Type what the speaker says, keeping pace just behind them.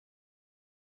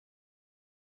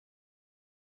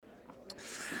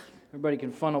Everybody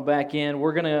can funnel back in.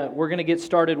 We're gonna get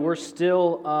started. We're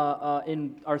still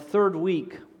in our third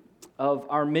week of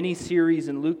our mini series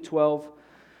in Luke 12,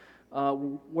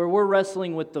 where we're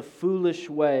wrestling with the foolish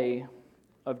way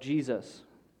of Jesus,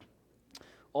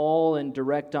 all in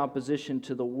direct opposition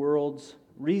to the world's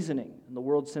reasoning and the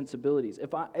world's sensibilities.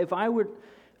 If I were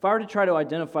to try to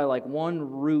identify like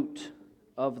one root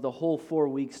of the whole 4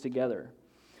 weeks together,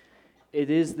 it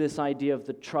is this idea of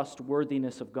the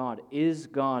trustworthiness of God. Is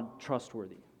God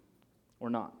trustworthy or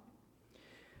not?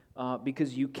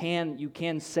 Because you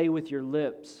can say with your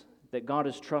lips that God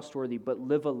is trustworthy, but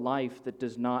live a life that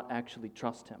does not actually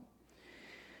trust Him.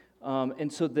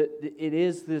 And so it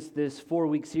is this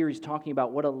 4-week series talking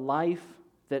about what a life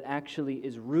that actually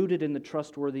is rooted in the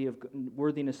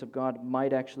trustworthiness of God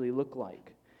might actually look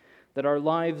like. That our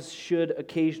lives should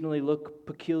occasionally look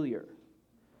peculiar.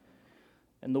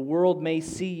 And the world may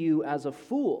see you as a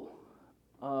fool,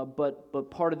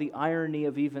 but part of the irony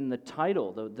of even the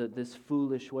title, this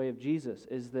foolish way of Jesus,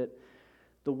 is that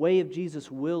the way of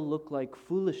Jesus will look like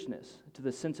foolishness to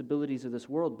the sensibilities of this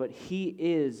world, but He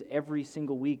is every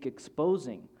single week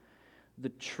exposing the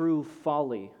true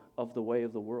folly of the way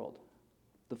of the world,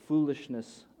 the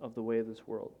foolishness of the way of this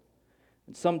world.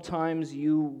 And sometimes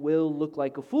you will look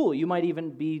like a fool. You might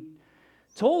even be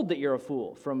told that you're a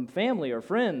fool from family or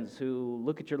friends who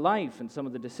look at your life and some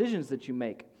of the decisions that you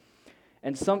make.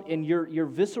 And your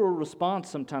visceral response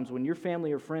sometimes when your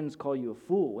family or friends call you a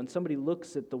fool, when somebody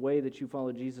looks at the way that you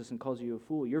follow Jesus and calls you a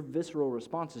fool, your visceral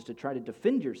response is to try to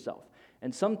defend yourself.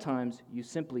 And sometimes you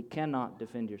simply cannot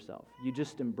defend yourself. You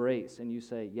just embrace and you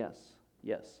say, yes,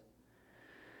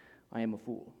 I am a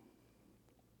fool.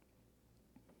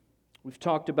 We've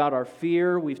talked about our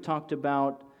fear. We've talked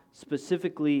about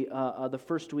specifically the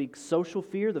first week, social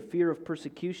fear, the fear of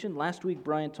persecution. Last week,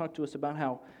 Brian talked to us about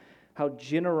how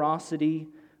generosity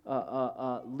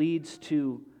leads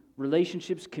to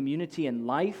relationships, community, and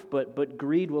life, but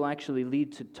greed will actually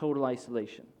lead to total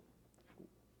isolation.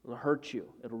 It'll hurt you.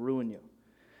 It'll ruin you.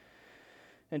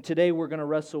 And today we're going to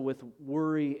wrestle with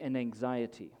worry and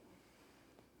anxiety.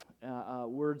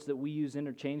 Words that we use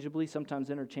interchangeably, sometimes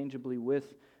interchangeably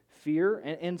with fear,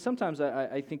 and sometimes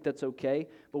I think that's okay,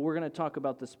 but we're going to talk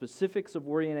about the specifics of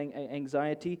worry and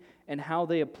anxiety and how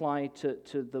they apply to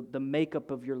the makeup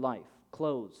of your life: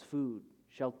 clothes, food,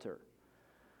 shelter,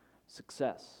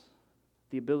 success,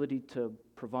 the ability to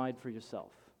provide for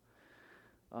yourself.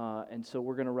 And so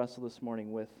we're going to wrestle this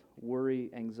morning with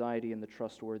worry, anxiety, and the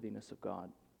trustworthiness of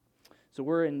God. So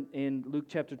we're in Luke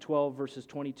chapter 12, verses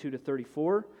 22 to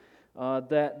 34.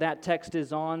 That text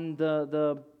is on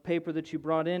the paper that you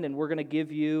brought in, and we're going to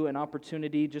give you an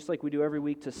opportunity, just like we do every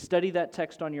week, to study that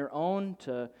text on your own,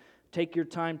 to take your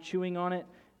time chewing on it,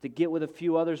 to get with a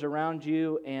few others around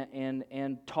you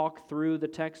and talk through the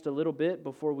text a little bit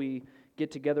before we get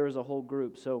together as a whole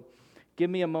group. So give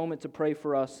me a moment to pray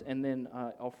for us, and then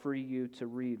I'll free you to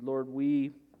read. Lord,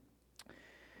 we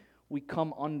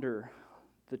come under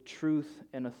the truth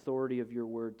and authority of your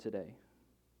word today.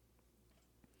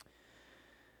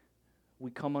 We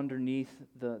come underneath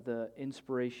the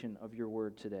inspiration of your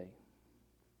word today.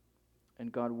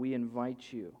 And God, we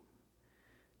invite you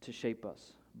to shape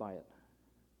us by it.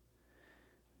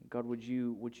 God, would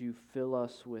you fill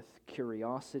us with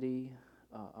curiosity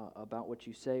about what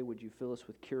you say? Would you fill us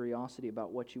with curiosity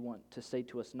about what you want to say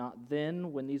to us, not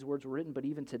then when these words were written, but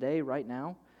even today, right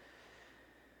now?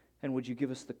 And would you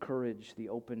give us the courage, the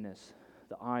openness,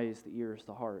 the eyes, the ears,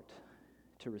 the heart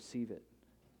to receive it?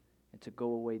 And to go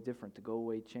away different, to go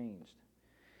away changed.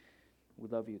 We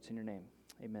love you. It's in your name.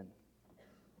 Amen.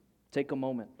 Take a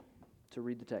moment to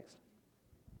read the text.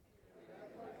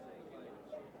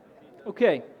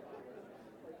 Okay.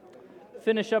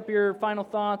 Finish up your final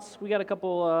thoughts. We got a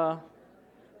couple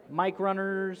mic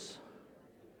runners.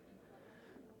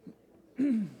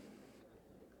 Looks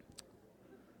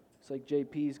like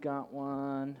JP's got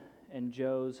one and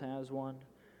Joe's has one.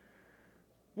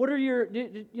 What are your,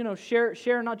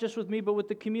 share not just with me, but with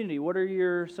the community. What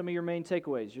are some of your main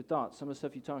takeaways, your thoughts, some of the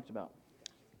stuff you talked about?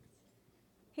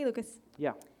 Hey, Lucas.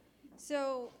 Yeah.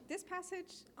 So this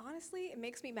passage, honestly, it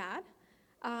makes me mad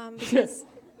because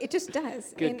it just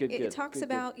does. It talks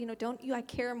about, I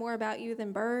care more about you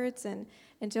than birds, and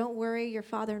don't worry, your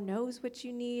Father knows what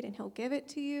you need, and He'll give it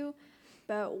to you.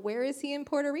 But where is He in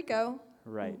Puerto Rico?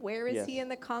 Right. Where is He in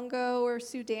the Congo or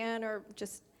Sudan or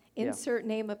just insert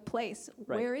name of place?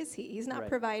 Right. Where is He? He's not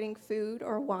providing food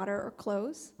or water or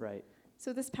clothes. Right.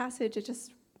 So this passage, it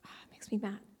just makes me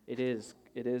mad. It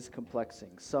is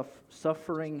complexing.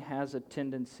 Suffering has a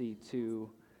tendency to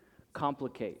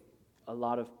complicate a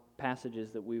lot of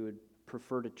passages that we would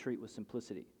prefer to treat with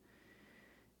simplicity.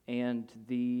 And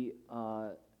the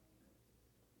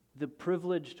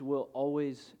privileged will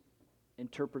always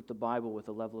interpret the Bible with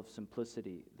a level of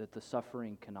simplicity that the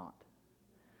suffering cannot.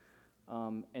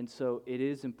 And so it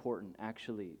is important,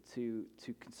 actually, to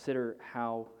consider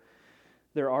how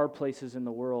there are places in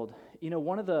the world.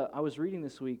 I was reading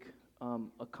this week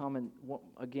one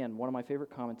of my favorite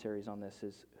commentaries on this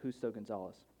is Justo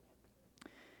Gonzalez.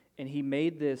 And he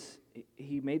made this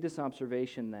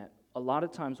observation that a lot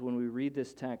of times when we read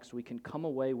this text, we can come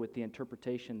away with the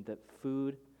interpretation that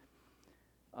food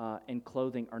and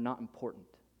clothing are not important.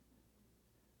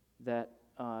 That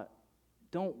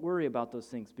don't worry about those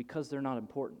things because they're not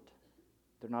important.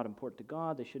 They're not important to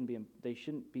God. They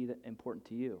shouldn't be that important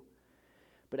to you.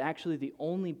 But actually, the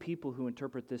only people who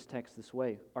interpret this text this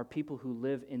way are people who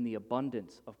live in the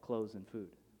abundance of clothes and food.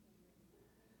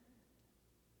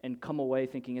 And come away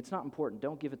thinking it's not important.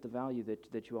 Don't give it the value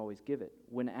that you always give it.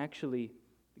 When actually,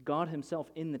 God himself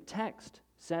in the text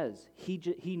says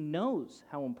he knows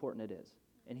how important it is.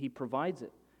 And he provides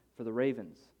it for the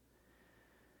ravens.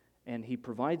 And he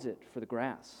provides it for the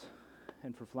grass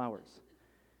and for flowers.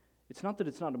 It's not that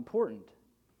it's not important.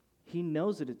 He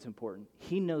knows that it's important.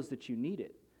 He knows that you need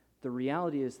it. The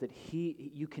reality is that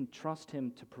you can trust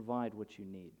him to provide what you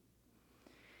need.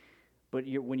 But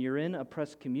when you're in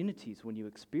oppressed communities, when you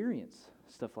experience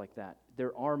stuff like that,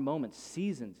 there are moments,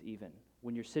 seasons even,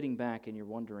 when you're sitting back and you're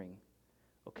wondering,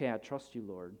 okay, I trust you,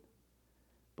 Lord,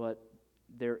 but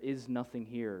there is nothing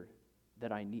here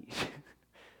that I need.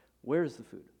 Where is the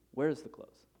food? Where is the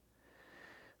clothes?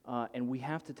 And we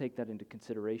have to take that into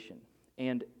consideration.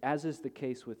 And as is the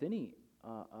case with any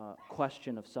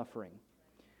question of suffering,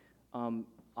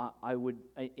 I would,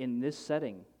 in this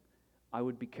setting, I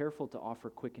would be careful to offer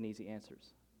quick and easy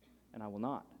answers, and I will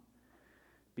not.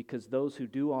 Because those who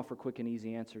do offer quick and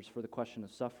easy answers for the question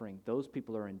of suffering, those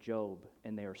people are in Job,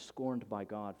 and they are scorned by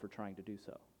God for trying to do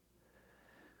so.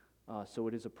 So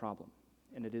it is a problem,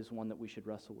 and it is one that we should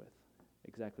wrestle with,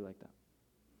 exactly like that.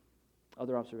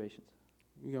 Other observations?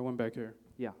 We got one back here.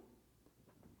 Yeah.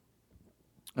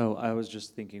 Oh, I was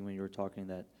just thinking when you were talking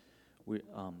that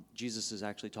Jesus is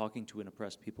actually talking to an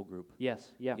oppressed people group.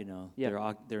 Yes. Yeah.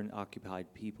 They're an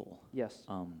occupied people. Yes.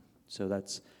 So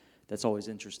that's always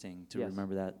interesting to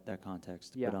remember that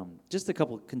context. Yeah. But just a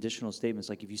couple conditional statements,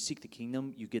 like if you seek the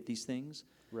kingdom, you get these things.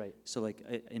 Right. So like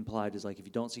implied is like if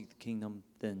you don't seek the kingdom,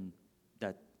 then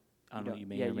that you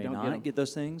may or may don't not get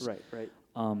those things. Right.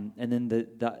 And then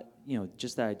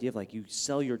just that idea of like you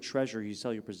sell your treasure, you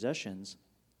sell your possessions,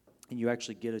 and you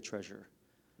actually get a treasure.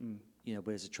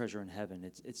 But it's a treasure in heaven.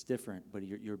 It's different, but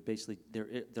you're basically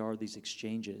there are these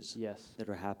exchanges that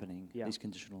are happening. These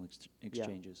conditional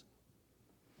exchanges.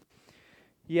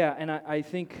 Yeah, and I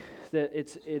think that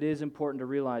it is important to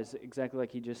realize, exactly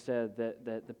like he just said,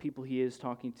 that the people he is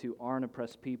talking to are an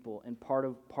oppressed people, and part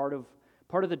of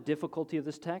the difficulty of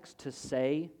this text to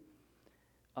say,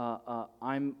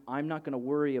 I'm not going to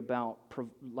worry about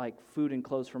food and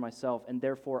clothes for myself, and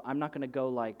therefore I'm not going to go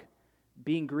like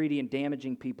being greedy and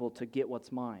damaging people to get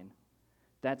what's mine.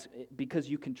 That's because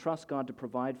you can trust God to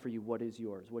provide for you what is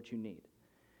yours, what you need.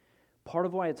 Part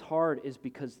of why it's hard is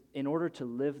because in order to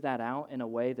live that out in a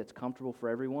way that's comfortable for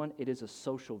everyone, it is a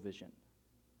social vision.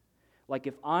 Like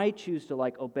if I choose to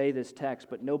obey this text,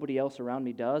 but nobody else around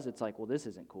me does, it's like, well, this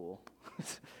isn't cool.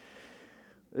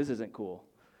 This isn't cool.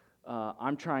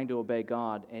 I'm trying to obey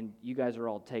God, and you guys are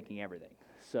all taking everything.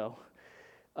 So,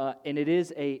 and it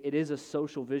is a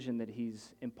social vision that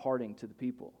he's imparting to the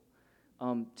people.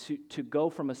 To go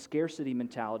from a scarcity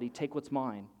mentality, take what's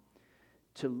mine,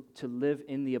 to live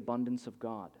in the abundance of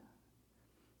God,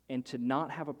 and to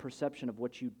not have a perception of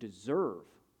what you deserve,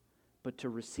 but to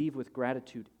receive with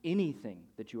gratitude anything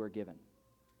that you are given,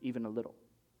 even a little,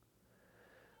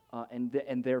 and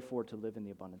therefore to live in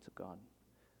the abundance of God.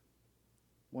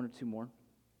 One or two more.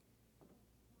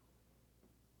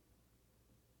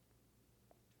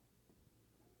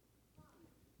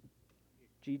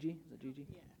 Gigi? Is it Gigi?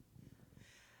 Yeah.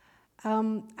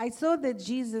 I saw that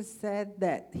Jesus said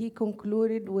that he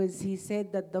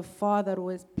said that the Father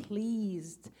was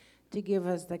pleased to give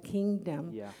us the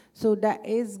kingdom. Yeah. So that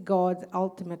is God's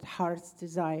ultimate heart's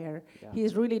desire. Yeah. He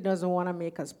really doesn't want to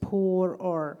make us poor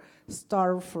or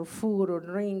starve for food or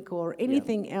drink or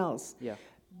anything else. Yeah.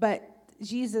 But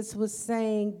Jesus was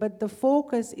saying, but the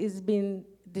focus is being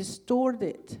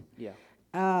distorted.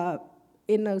 Yeah.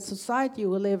 In a society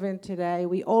we live in today,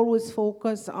 we always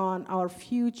focus on our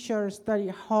future, study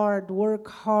hard, work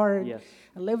hard. Yes.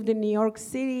 I lived in New York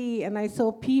City, and I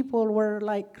saw people were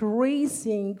like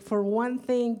racing for one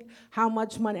thing, how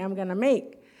much money I'm going to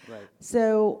make. Right.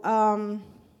 So,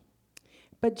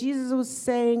 but Jesus was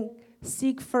saying,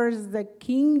 seek first the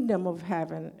kingdom of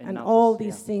heaven, and not all this-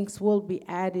 these things will be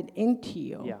added into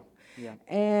you. Yeah, yeah.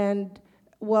 And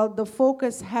well, the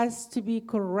focus has to be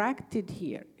corrected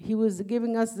here. He was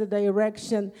giving us the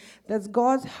direction that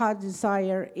God's heart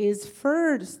desire is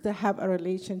first to have a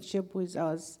relationship with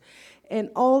us. And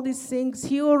all these things,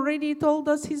 He already told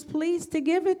us He's pleased to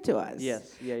give it to us.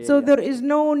 Yes, yeah. So there is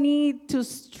no need to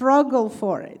struggle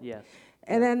for it. Yes.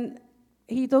 And then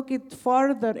He took it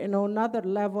further in another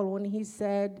level when He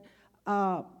said,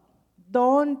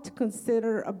 don't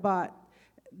consider about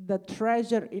the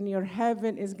treasure in your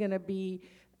heaven is going to be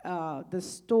the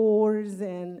stores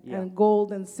and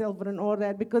gold and silver and all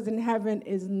that, because in heaven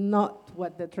is not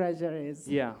what the treasure is.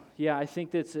 Yeah, I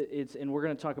think it's and we're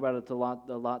going to talk about it a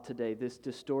lot today. This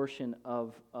distortion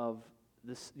of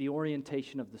this, the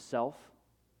orientation of the self.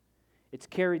 It's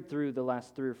carried through the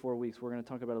last 3 or 4 weeks. We're going to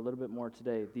talk about it a little bit more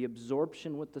today. The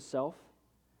absorption with the self,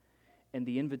 and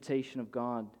the invitation of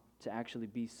God to actually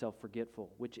be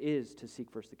self-forgetful, which is to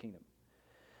seek first the kingdom.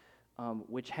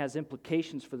 Which has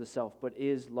implications for the self, but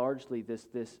is largely this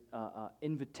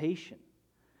invitation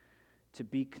to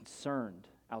be concerned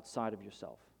outside of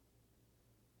yourself,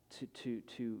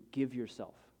 to give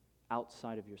yourself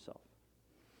outside of yourself.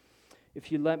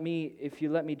 If you let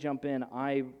me jump in,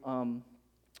 I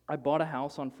bought a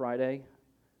house on Friday.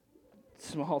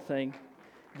 Small thing,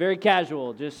 very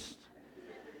casual. Just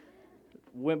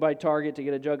went by Target to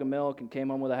get a jug of milk and came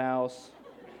home with a house.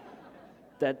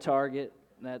 That Target,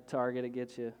 it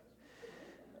gets you.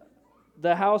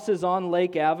 The house is on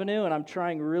Lake Avenue, and I'm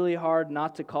trying really hard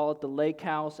not to call it the Lake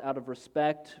House out of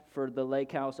respect for the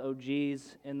Lake House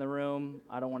OGs in the room.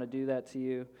 I don't want to do that to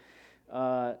you.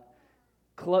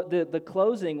 The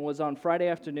closing was on Friday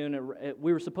afternoon.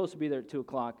 We were supposed to be there at 2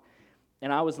 o'clock,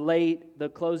 and I was late. The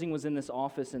closing was in this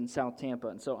office in South Tampa,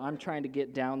 and so I'm trying to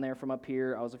get down there from up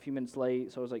here. I was a few minutes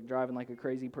late, so I was like driving like a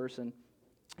crazy person.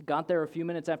 Got there a few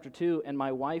minutes after 2, and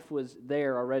my wife was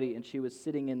there already, and she was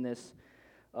sitting in this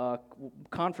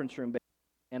conference room,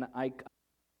 and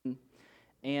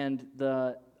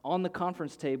on the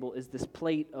conference table is this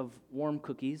plate of warm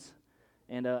cookies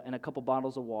and a couple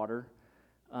bottles of water,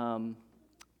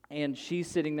 and she's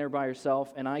sitting there by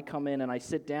herself, and I come in and I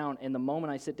sit down, and the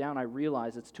moment I sit down, I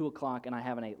realize it's 2 o'clock and I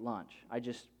haven't ate lunch.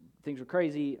 Things were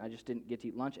crazy. I just didn't get to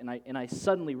eat lunch, and I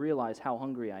suddenly realize how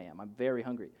hungry I am. I'm very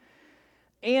hungry.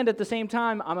 And at the same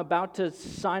time, I'm about to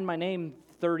sign my name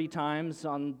 30 times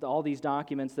on all these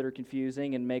documents that are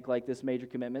confusing and make like this major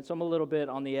commitment. So I'm a little bit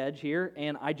on the edge here,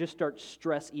 and I just start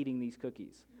stress eating these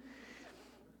cookies.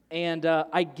 And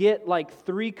I get like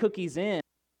 3 cookies in,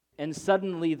 and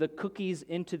suddenly the cookies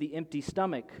into the empty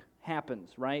stomach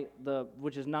happens, right?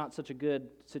 Which is not such a good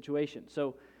situation.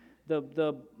 So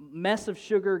the mess of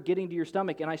sugar getting to your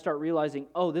stomach, and I start realizing,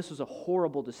 oh, this was a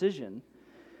horrible decision.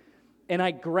 And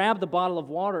I grab the bottle of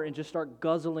water and just start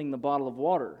guzzling the bottle of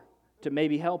water to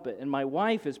maybe help it. And my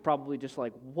wife is probably just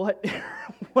like, what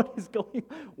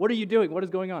are you doing? What is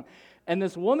going on? And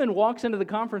this woman walks into the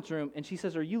conference room and she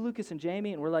says, are you Lucas and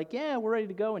Jamie? And we're like, yeah, we're ready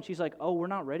to go. And she's like, oh, we're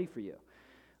not ready for you.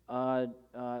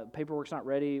 Paperwork's not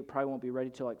ready. Probably won't be ready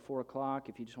till like 4 o'clock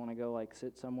if you just want to go like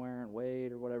sit somewhere and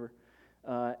wait or whatever.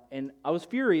 And I was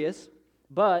furious,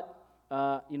 but,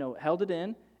 held it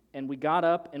in. And we got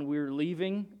up and we were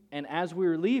leaving. And as we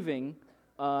were leaving,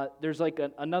 there's like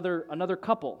another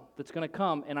couple that's going to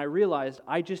come. And I realized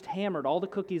I just hammered all the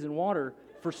cookies and water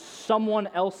for someone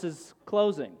else's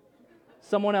closing,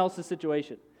 someone else's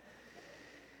situation.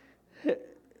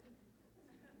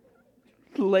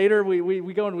 Later,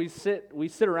 we go and we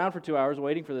sit around for 2 hours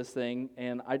waiting for this thing.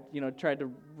 And I tried to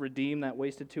redeem that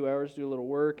wasted 2 hours, do a little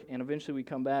work. And eventually we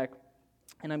come back.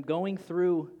 And I'm going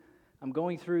through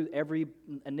every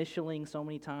initialing so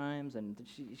many times, and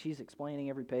she's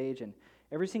explaining every page, and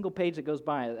every single page that goes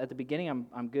by. At the beginning,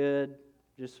 I'm good,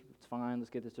 it's fine, let's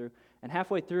get this through. And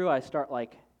halfway through, I start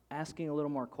like asking a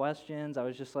little more questions. I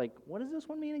was just like, what does this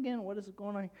one mean again? What is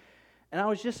going on? And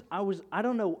I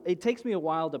don't know. It takes me a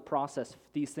while to process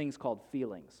these things called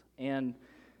feelings, and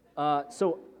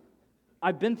so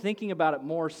I've been thinking about it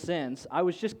more since. I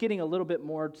was just getting a little bit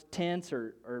more tense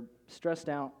or stressed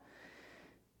out.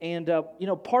 And,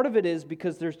 part of it is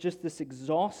because there's just this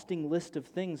exhausting list of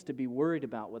things to be worried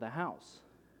about with a house,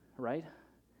 right?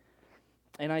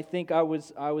 And I think I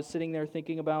was sitting there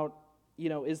thinking about,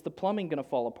 is the plumbing going to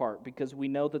fall apart? Because we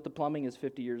know that the plumbing is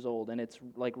 50 years old and it's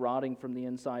like rotting from the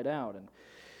inside out. And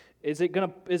is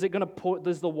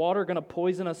the water going to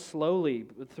poison us slowly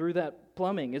through that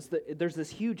plumbing? There's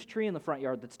this huge tree in the front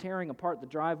yard that's tearing apart the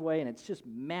driveway, and it's just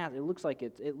massive. It looks like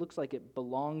it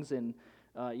belongs in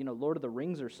Lord of the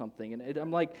Rings or something. And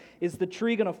I'm like, is the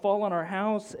tree going to fall on our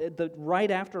house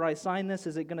right after I sign this?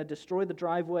 Is it going to destroy the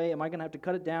driveway? Am I going to have to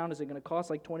cut it down? Is it going to cost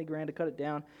like $20,000 to cut it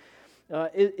down?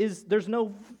 There's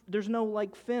no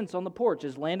like fence on the porch?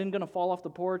 Is Landon going to fall off the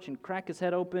porch and crack his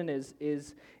head open?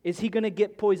 Is he going to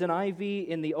get poison ivy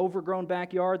in the overgrown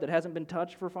backyard that hasn't been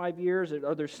touched for 5 years?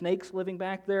 Are there snakes living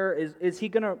back there? Is he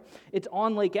going to? It's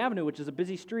on Lake Avenue, which is a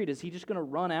busy street. Is he just going to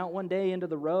run out one day into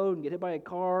the road and get hit by a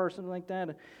car or something like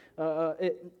that?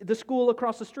 The school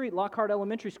across the street, Lockhart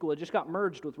Elementary School, it just got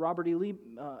merged with Robert E. Lee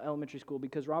Elementary School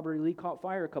because Robert E. Lee caught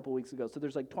fire a couple weeks ago. So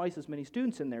there's like twice as many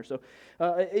students in there. So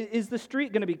is the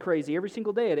street going to be crazy every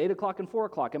single day at 8 o'clock and 4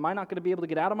 o'clock? Am I not going to be able to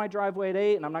get out of my driveway at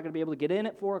 8 and I'm not going to be able to get in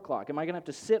at 4 o'clock? Am I going to have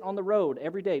to sit on the road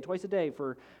every day, twice a day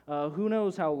for who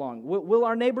knows how long? Will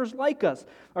our neighbors like us?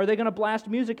 Are they going to blast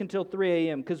music until 3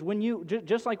 a.m.? Because when you,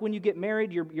 just like when you get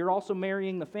married, you're also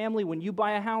marrying the family. When you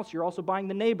buy a house, you're also buying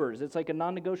the neighbors. It's like a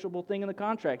non-negotiable thing in the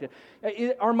contract.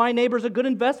 Are my neighbors a good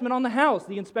investment on the house?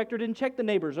 The inspector didn't check the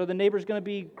neighbors. Are the neighbors going to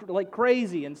be like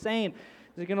crazy, insane?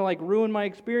 Is it going to like ruin my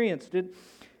experience? Did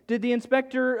the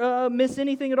inspector miss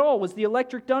anything at all? Was the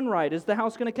electric done right? Is the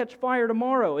house going to catch fire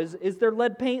tomorrow? Is there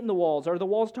lead paint in the walls? Are the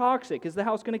walls toxic? Is the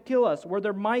house going to kill us? Were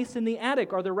there mice in the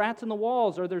attic? Are there rats in the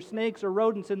walls? Are there snakes or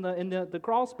rodents in the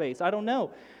crawl space? I don't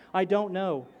know. I don't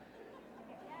know.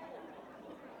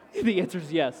 The answer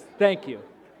is yes. Thank you.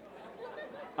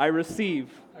 I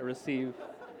receive.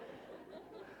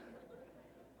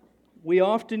 We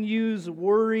often use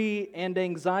worry and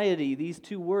anxiety, these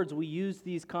two words. We use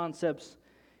these concepts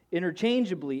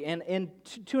interchangeably. And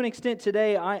to an extent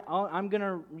today, I'm going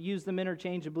to use them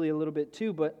interchangeably a little bit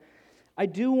too, but I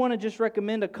do want to just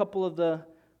recommend a couple of the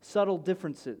subtle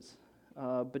differences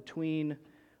between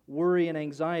worry and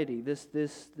anxiety, this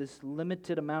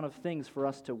limited amount of things for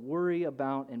us to worry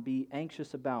about and be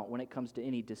anxious about when it comes to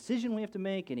any decision we have to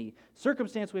make, any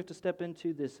circumstance we have to step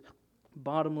into, this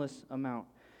bottomless amount.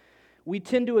 We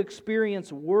tend to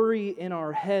experience worry in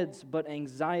our heads, but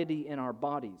anxiety in our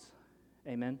bodies.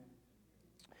 Amen?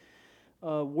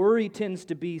 Worry tends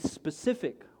to be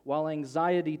specific, while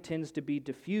anxiety tends to be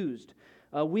diffused.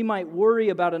 We might worry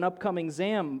about an upcoming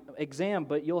exam,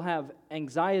 but you'll have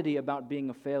anxiety about being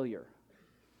a failure.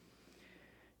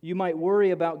 You might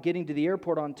worry about getting to the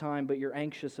airport on time, but you're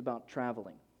anxious about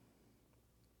traveling.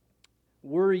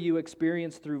 Worry you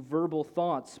experience through verbal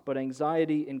thoughts, but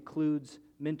anxiety includes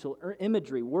mental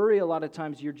imagery. Worry, a lot of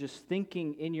times, you're just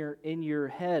thinking in your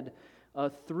head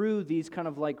through these kind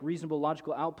of like reasonable,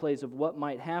 logical outplays of what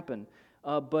might happen.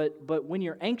 But when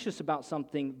you're anxious about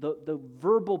something, the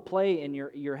verbal play in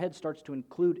your head starts to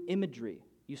include imagery.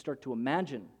 You start to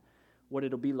imagine what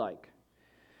it'll be like.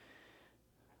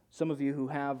 Some of you who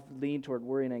have leaned toward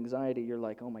worry and anxiety, you're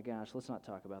like, oh my gosh, let's not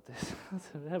talk about this. Let's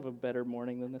have a better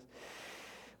morning than this.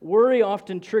 Worry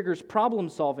often triggers problem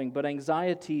solving, but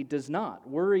anxiety does not.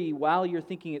 Worry, while you're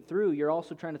thinking it through, you're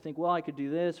also trying to think, well, I could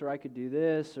do this, or I could do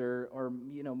this, or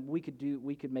we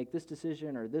could make this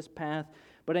decision or this path.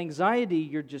 But anxiety,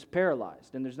 you're just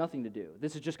paralyzed, and there's nothing to do.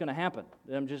 This is just going to happen.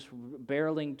 I'm just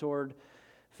barreling toward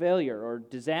failure or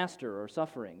disaster or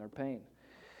suffering or pain.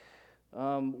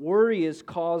 Worry is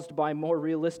caused by more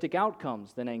realistic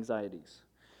outcomes than anxieties.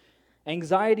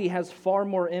 Anxiety has far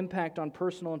more impact on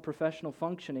personal and professional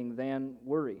functioning than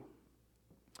worry.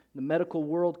 The medical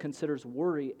world considers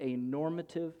worry a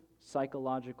normative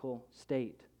psychological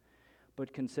state,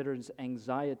 but considers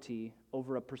anxiety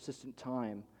over a persistent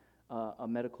time a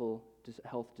medical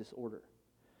health disorder.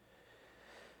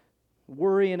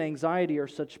 Worry and anxiety are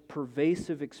such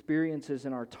pervasive experiences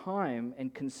in our time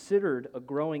and considered a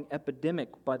growing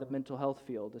epidemic by the mental health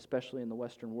field, especially in the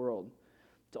Western world.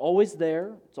 It's always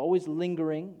there, it's always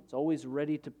lingering, it's always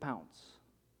ready to pounce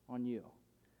on you.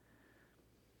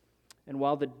 And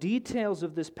while the details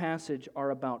of this passage are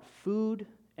about food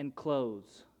and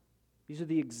clothes, these are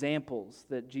the examples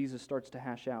that Jesus starts to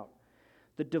hash out.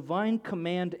 The divine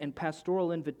command and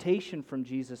pastoral invitation from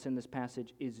Jesus in this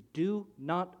passage is do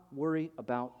not worry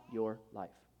about your life.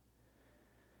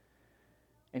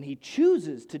 And he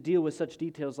chooses to deal with such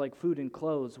details like food and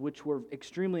clothes, which were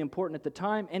extremely important at the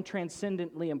time and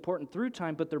transcendently important through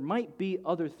time, but there might be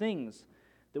other things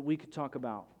that we could talk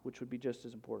about, which would be just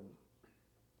as important.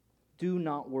 Do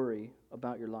not worry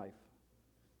about your life.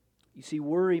 You see,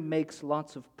 worry makes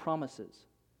lots of promises,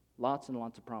 lots and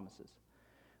lots of promises,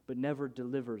 but never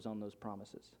delivers on those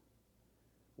promises.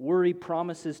 Worry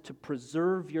promises to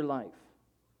preserve your life,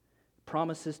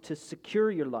 promises to secure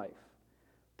your life,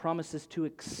 promises to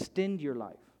extend your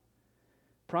life,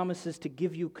 promises to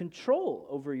give you control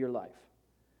over your life,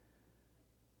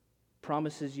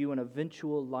 promises you an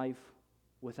eventual life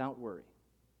without worry,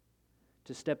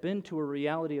 to step into a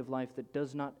reality of life that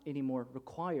does not anymore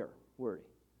require worry.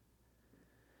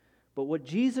 But what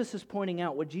Jesus is pointing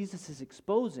out, what Jesus is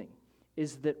exposing,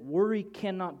 is that worry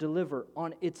cannot deliver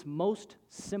on its most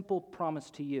simple promise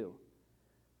to you.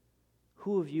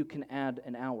 Who of you can add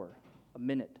an hour, a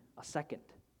minute, a second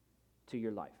to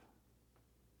your life?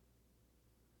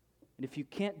 And if you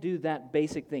can't do that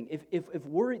basic thing, if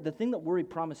worry, the thing that worry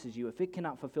promises you, if it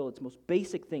cannot fulfill its most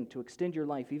basic thing to extend your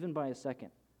life even by a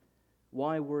second,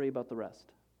 why worry about the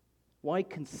rest? Why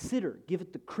consider, give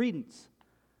it the credence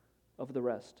of the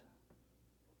rest?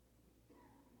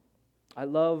 I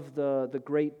love the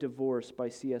Great Divorce by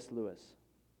C.S. Lewis.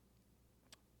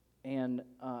 And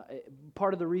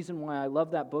part of the reason why I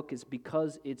love that book is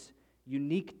because it's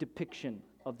unique depiction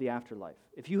of the afterlife.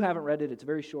 If you haven't read it, it's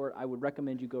very short. I would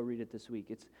recommend you go read it this week.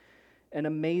 It's an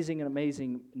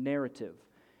amazing narrative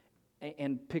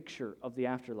and picture of the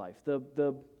afterlife.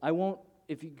 I won't,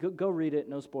 if you go read it,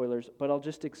 no spoilers, but I'll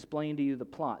just explain to you the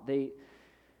plot. The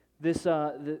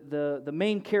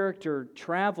main character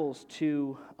travels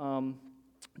to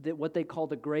what they call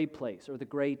the gray place or the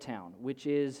gray town, which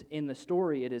is, in the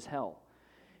story, it is hell.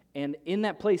 And in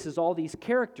that place is all these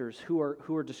characters who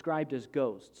are described as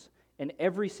ghosts. And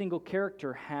every single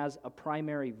character has a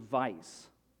primary vice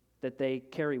that they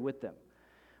carry with them,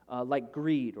 like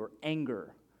greed or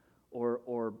anger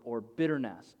or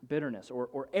bitterness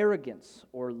or arrogance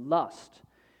or lust.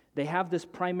 They have this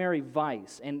primary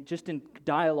vice, and just in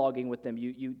dialoguing with them,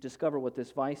 you discover what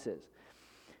this vice is.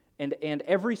 And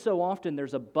every so often,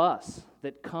 there's a bus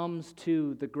that comes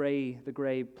to the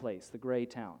gray place, the gray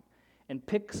town, and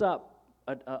picks up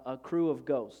a crew of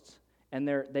ghosts. And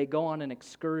they go on an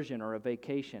excursion or a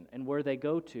vacation, and where they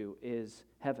go to is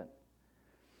heaven.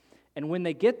 And when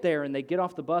they get there and they get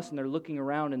off the bus and they're looking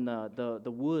around in the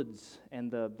woods and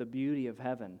the beauty of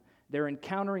heaven, they're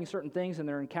encountering certain things, and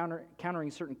they're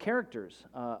encountering certain characters,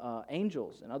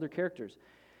 angels and other characters,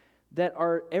 that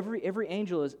are every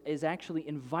angel is actually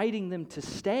inviting them to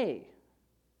stay.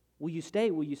 Will you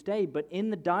stay? Will you stay? But in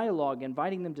the dialogue,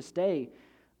 inviting them to stay,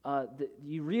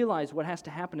 you realize what has to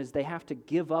happen is they have to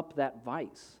give up that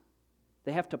vice.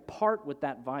 They have to part with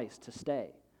that vice to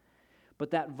stay. But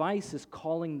that vice is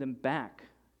calling them back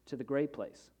to the gray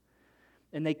place.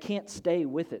 And they can't stay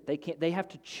with it. They have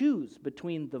to choose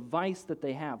between the vice that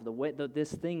they have,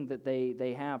 this thing that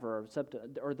they have, or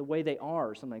the way they are,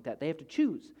 or something like that. They have to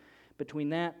choose between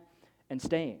that and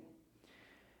staying.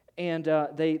 And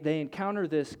they encounter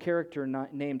this character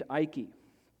named Ike.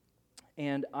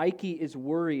 And Ike is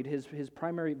worried. His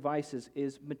primary vice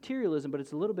is materialism, but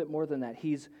it's a little bit more than that.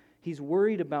 He's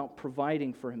worried about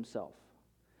providing for himself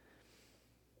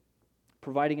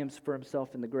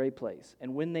in the gray place.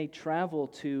 And when they travel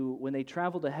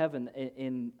to heaven,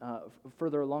 in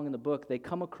further along in the book, they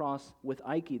come across with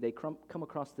Ike. They come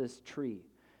across this tree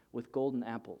with golden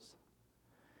apples.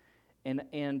 And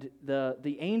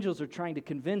the angels are trying to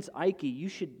convince Ike, you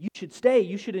should stay,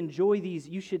 you should enjoy these,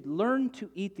 you should learn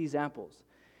to eat these apples,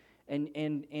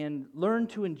 and learn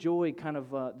to enjoy kind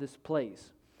of this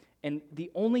place. And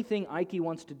the only thing Ike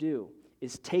wants to do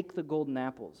is take the golden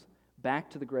apples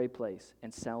back to the gray place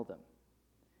and sell them,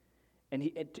 and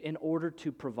in order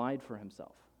to provide for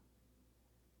himself,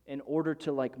 in order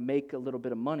to make a little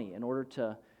bit of money, in order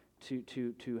to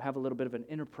have a little bit of an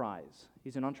enterprise.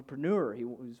 He's an entrepreneur. He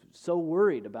was so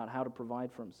worried about how to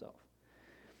provide for himself.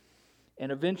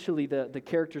 And eventually, the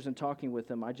characters in talking with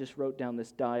him, I just wrote down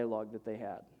this dialogue that they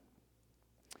had.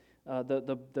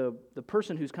 The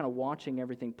person who's kind of watching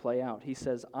everything play out, he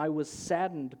says, "I was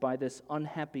saddened by this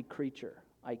unhappy creature,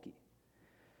 Ike,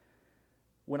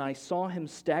 when I saw him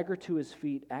stagger to his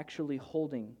feet, actually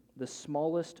holding the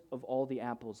smallest of all the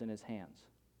apples in his hands,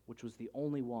 which was the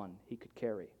only one he could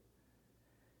carry.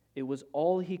 It was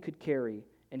all he could carry,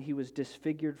 and he was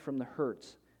disfigured from the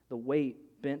hurts. The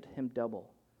weight bent him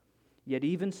double. Yet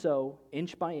even so,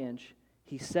 inch by inch,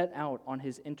 he set out on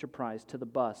his enterprise to the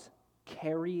bus,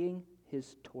 carrying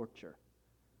his torture.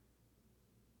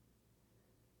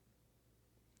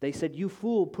 They said, 'You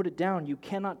fool, put it down. You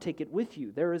cannot take it with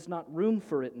you. There is not room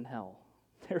for it in hell.'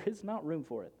 There is not room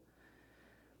for it.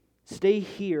 'Stay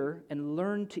here and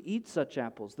learn to eat such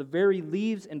apples. The very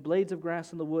leaves and blades of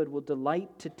grass in the wood will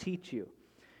delight to teach you.'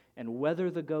 And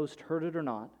whether the ghost heard it or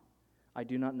not, I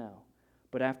do not know.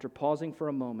 But after pausing for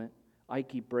a moment,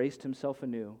 Ike braced himself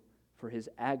anew for his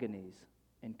agonies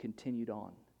and continued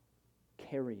on,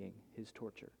 carrying his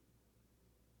torture."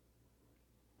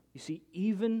 You see,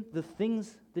 even the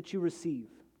things that you receive,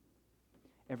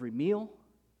 every meal,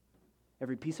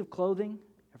 every piece of clothing,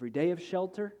 every day of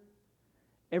shelter,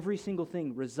 every single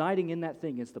thing residing in that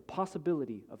thing is the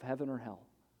possibility of heaven or hell.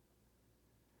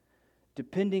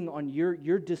 depending on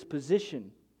your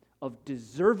disposition of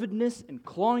deservedness and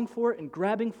clawing for it and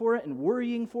grabbing for it and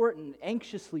worrying for it and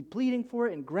anxiously pleading for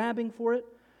it and grabbing for it,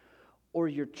 or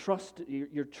your trust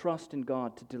in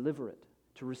God to deliver it,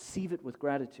 to receive it with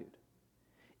gratitude.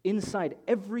 Inside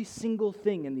every single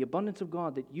thing in the abundance of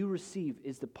God that you receive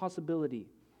is the possibility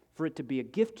for it to be a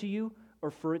gift to you or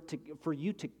for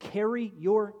you to carry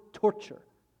your torture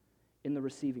in the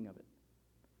receiving of it.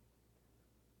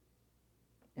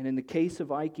 And in the case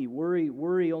of Ike,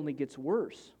 worry only gets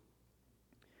worse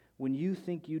when you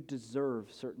think you deserve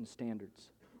certain standards.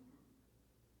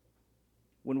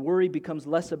 When worry becomes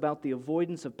less about the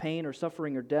avoidance of pain or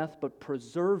suffering or death, but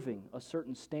preserving a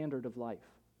certain standard of life.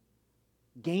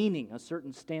 Gaining a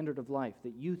certain standard of life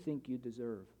that you think you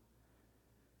deserve.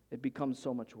 It becomes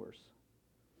so much worse.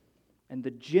 And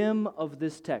the gem of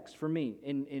this text, for me,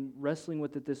 in wrestling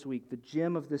with it this week, the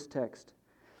gem of this text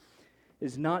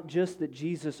is not just that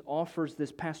Jesus offers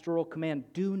this pastoral command,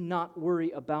 do not worry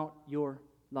about your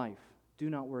life. Do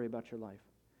not worry about your life.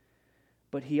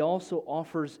 But he also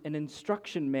offers an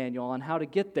instruction manual on how to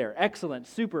get there. Excellent,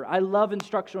 super. I love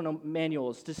instructional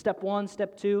manuals to step 1,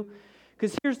 step 2.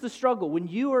 Because here's the struggle. When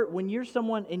you're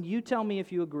someone, and you tell me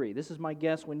if you agree, this is my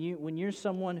guess, when you're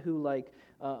someone who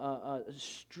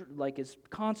is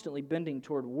constantly bending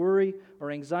toward worry or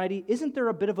anxiety, isn't there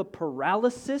a bit of a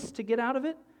paralysis to get out of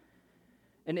it?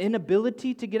 An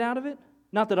inability to get out of it?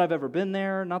 Not that I've ever been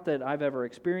there, not that I've ever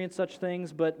experienced such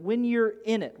things, but when you're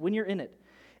in it,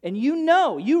 and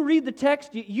you read the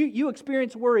text, you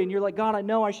experience worry, and you're like, God, I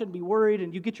know I shouldn't be worried,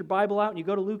 and you get your Bible out, and you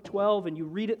go to Luke 12, and you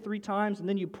read it 3 times, and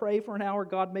then you pray for an hour,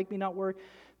 God, make me not worry,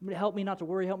 help me not to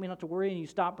worry, and you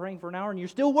stop praying for an hour, and you're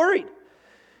still worried.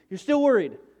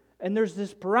 And there's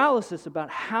this paralysis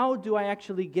about how do I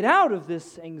actually get out of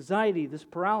this anxiety, this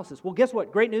paralysis? Well, guess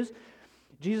what? Great news.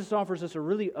 Jesus offers us a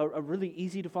really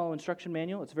easy-to-follow instruction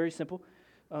manual. It's very simple.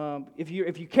 If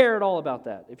you care at all about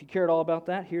that,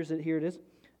 here it is.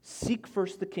 Seek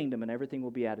first the kingdom, and everything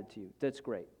will be added to you. That's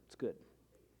great. It's good.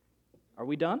 Are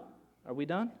we done?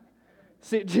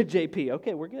 See, JP,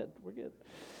 okay, we're good.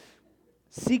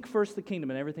 Seek first the kingdom,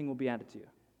 and everything will be added to you.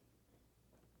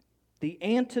 The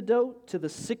antidote to the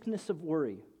sickness of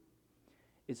worry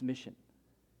is mission.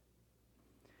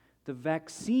 The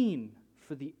vaccine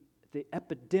for the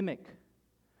epidemic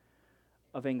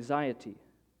of anxiety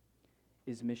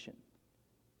is mission.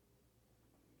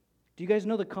 Do you guys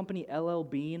know the company LL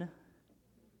Bean?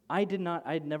 I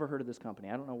had never heard of this company.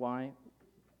 I don't know why.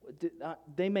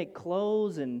 They make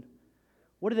clothes and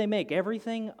what do they make?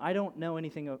 Everything? I don't know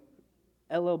anything of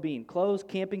LL Bean. Clothes,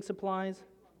 camping supplies.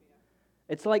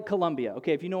 It's like Columbia.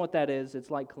 Okay, if you know what that is,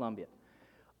 it's like Columbia.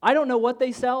 I don't know what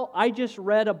they sell. I just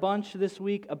read a bunch this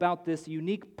week about this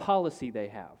unique policy they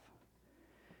have.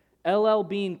 LL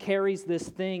Bean carries this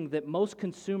thing that most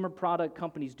consumer product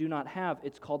companies do not have.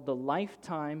 It's called the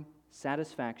Lifetime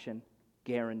Satisfaction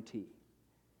Guarantee.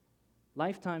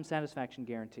 Lifetime Satisfaction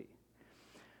Guarantee.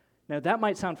 Now, that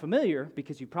might sound familiar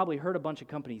because you've probably heard a bunch of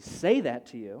companies say that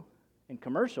to you in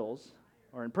commercials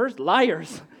or in person.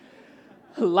 Liars.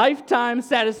 Lifetime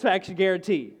Satisfaction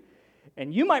Guarantee.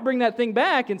 And you might bring that thing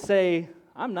back and say,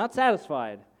 I'm not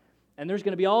satisfied. And there's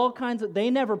going to be all kinds of, they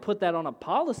never put that on a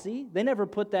policy. They never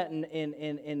put that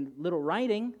in little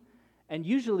writing. And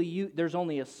usually there's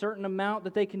only a certain amount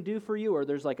that they can do for you, or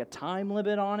there's like a time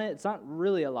limit on it. It's not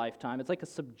really a lifetime. It's like a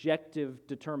subjective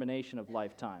determination of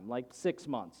lifetime. Like 6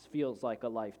 months feels like a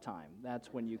lifetime.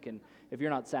 That's when you can, if you're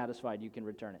not satisfied, you can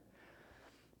return it.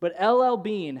 But LL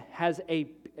Bean has a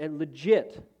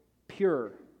legit,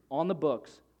 pure, on the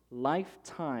books,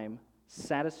 lifetime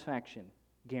satisfaction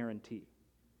guarantee.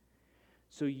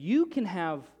 So you can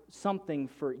have something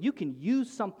you can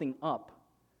use something up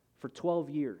for 12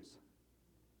 years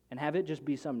and have it just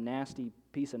be some nasty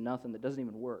piece of nothing that doesn't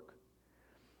even work.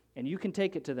 And you can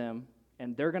take it to them,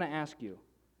 and they're going to ask you,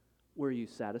 were you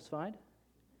satisfied?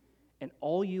 And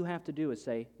all you have to do is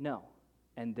say, no,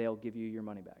 and they'll give you your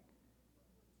money back.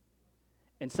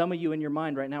 And some of you in your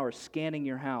mind right now are scanning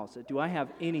your house. Do I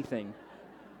have anything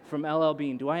from LL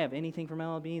Bean? Do I have anything from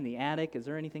LL Bean? The attic, is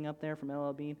there anything up there from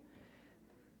LL Bean?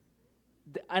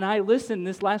 And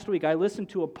this last week, I listened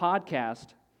to a podcast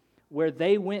where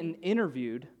they went and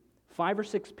interviewed 5 or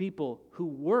 6 people who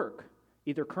work,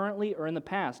 either currently or in the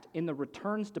past, in the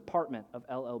returns department of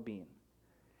LL Bean.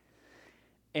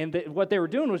 And what they were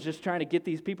doing was just trying to get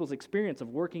these people's experience of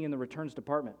working in the returns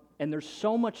department. And there's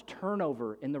so much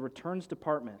turnover in the returns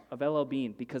department of LL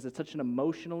Bean because it's such an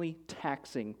emotionally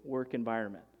taxing work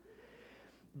environment.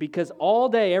 Because all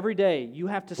day, every day, you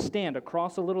have to stand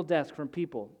across a little desk from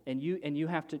people, and you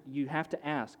have to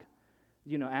ask,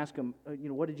 ask them,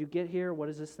 what did you get here? What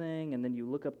is this thing? And then you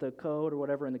look up the code or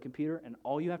whatever in the computer, and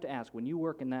all you have to ask when you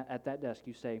work at that desk,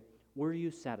 you say, were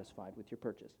you satisfied with your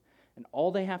purchase? And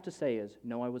all they have to say is,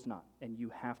 no, I was not, and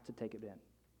you have to take it in.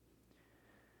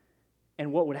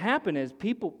 And what would happen is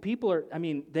people are,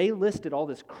 they listed all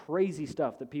this crazy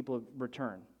stuff that people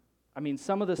return.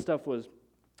 Some of the stuff was,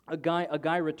 a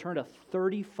guy returned a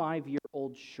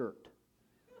 35-year-old shirt.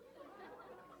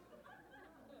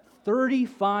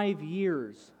 35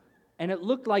 years. And it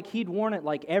looked like he'd worn it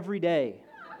like every day.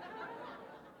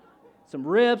 Some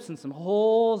rips and some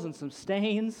holes and some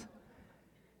stains.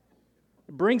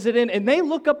 Brings it in, and they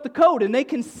look up the code, and they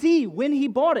can see when he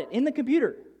bought it in the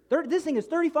computer. This thing is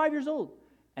 35 years old.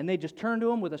 And they just turn to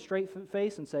him with a straight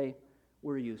face and say,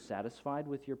 were you satisfied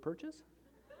with your purchase?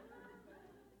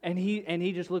 And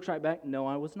he just looks right back, no,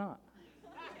 I was not.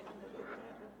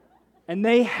 And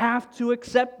they have to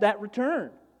accept that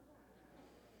return.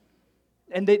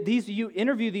 And you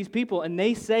interview these people, and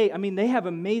they say, they have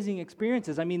amazing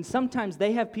experiences. Sometimes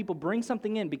they have people bring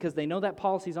something in because they know that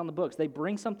policy's on the books. They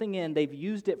bring something in, they've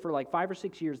used it for like 5 or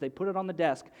 6 years, they put it on the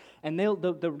desk, and they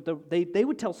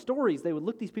would tell stories. They would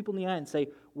look these people in the eye and say,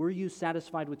 were you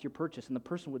satisfied with your purchase? And the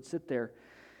person would sit there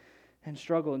and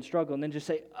struggle, and then just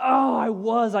say,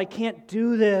 oh, I can't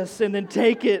do this, and then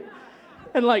take it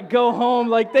and like go home.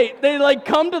 Like they like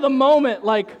come to the moment,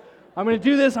 like, I'm going to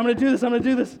do this, I'm going to do this, I'm going to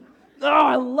do this. Oh,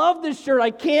 I love this shirt. I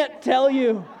can't tell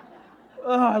you.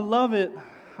 Oh, I love it.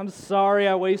 I'm sorry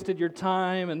I wasted your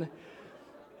time. And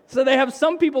so they have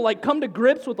some people like come to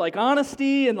grips with like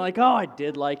honesty and like, oh, I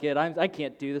did like it. I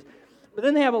can't do this. But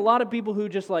then they have a lot of people who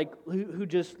just like who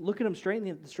just look at them straight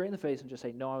in the face and just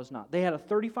say, no, I was not. They had a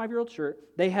 35-year-old shirt.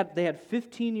 They had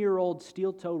 15-year-old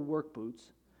steel-toed work boots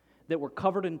that were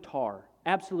covered in tar,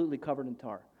 absolutely covered in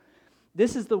tar.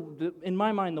 This is in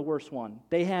my mind the worst one.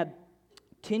 They had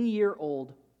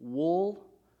 10-year-old wool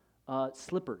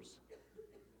slippers.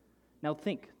 Now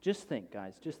just think,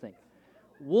 guys, just think.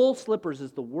 Wool slippers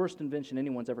is the worst invention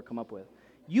anyone's ever come up with.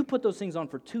 You put those things on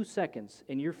for 2 seconds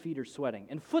and your feet are sweating.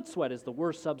 And foot sweat is the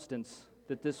worst substance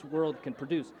that this world can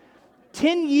produce.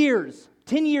 10 years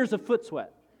of foot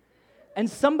sweat. And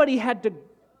somebody had to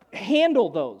handle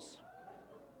those.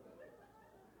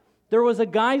 There was a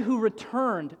guy who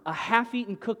returned a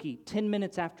half-eaten cookie 10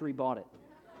 minutes after he bought it.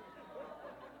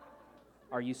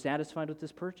 Are you satisfied with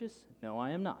this purchase? No, I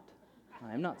am not.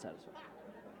 I am not satisfied.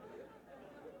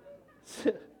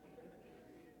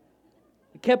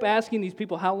 I kept asking these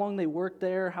people how long they worked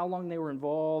there, how long they were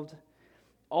involved.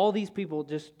 All these people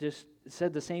just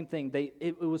said the same thing.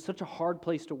 It was such a hard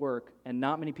place to work, and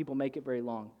not many people make it very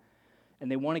long. And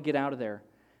they want to get out of there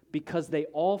because they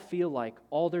all feel like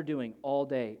all they're doing all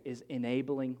day is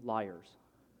enabling liars.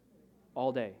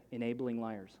 All day, enabling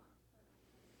liars.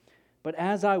 But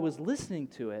as I was listening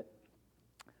to it,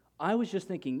 I was just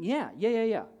thinking,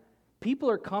 yeah. People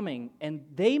are coming, and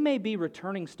they may be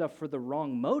returning stuff for the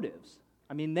wrong motives.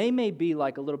 They may be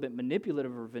like a little bit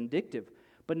manipulative or vindictive,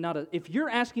 but if you're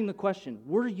asking the question,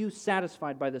 were you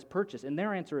satisfied by this purchase? And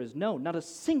their answer is no, not a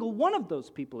single one of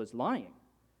those people is lying.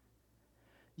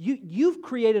 You've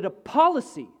created a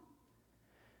policy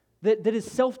that is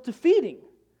self-defeating.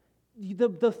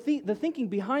 The thinking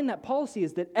behind that policy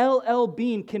is that LL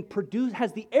Bean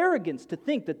has the arrogance to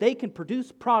think that they can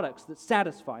produce products that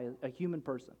satisfy a human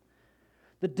person.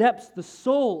 The depths, the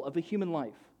soul of a human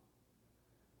life.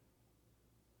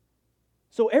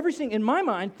 So in my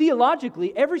mind,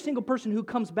 theologically, every single person who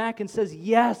comes back and says,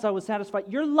 yes, I was satisfied,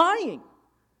 you're lying.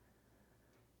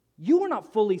 You were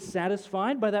not fully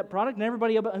satisfied by that product, and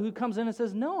everybody who comes in and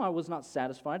says, no, I was not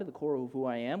satisfied to the core of who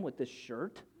I am with this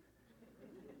shirt.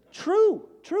 True.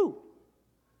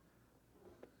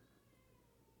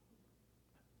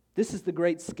 This is the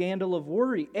great scandal of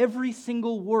worry. Every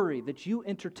single worry that you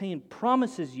entertain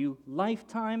promises you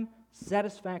lifetime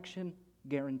satisfaction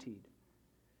guaranteed.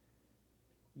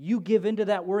 You give into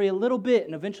that worry a little bit,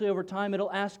 and eventually over time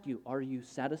it'll ask you, are you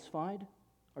satisfied?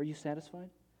 Are you satisfied?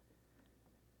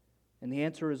 And the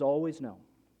answer is always no.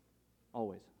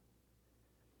 Always.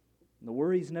 And the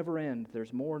worries never end.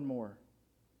 There's more and more.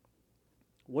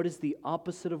 What is the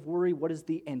opposite of worry? What is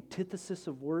the antithesis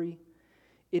of worry?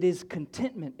 It is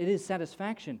contentment. It is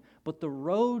satisfaction. But the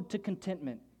road to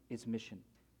contentment is mission.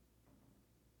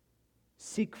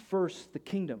 Seek first the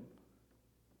kingdom.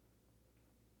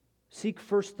 Seek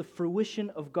first the fruition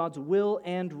of God's will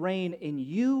and reign in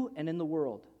you and in the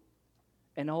world.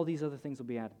 And all these other things will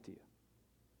be added to you.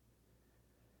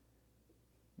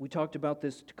 We talked about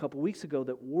this a couple weeks ago,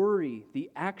 that worry,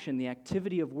 the action, the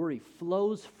activity of worry,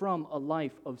 flows from a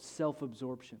life of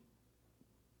self-absorption,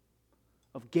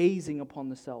 of gazing upon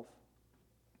the self.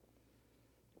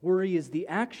 Worry is the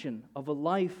action of a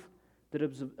life that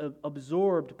is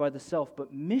absorbed by the self,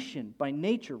 but mission, by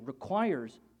nature,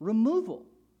 requires removal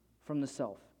from the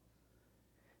self.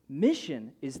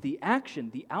 Mission is the action,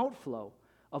 the outflow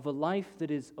of a life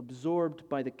that is absorbed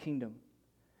by the kingdom,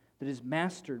 that is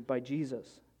mastered by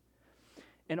Jesus.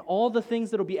 And all the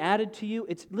things that will be added to you,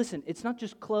 it's not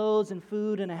just clothes and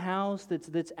food and a house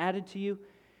that's added to you.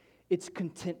 It's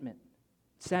contentment,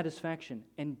 satisfaction,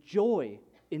 and joy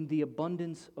in the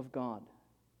abundance of God.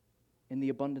 In the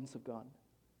abundance of God.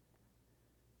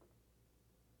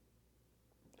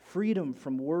 Freedom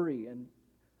from worry and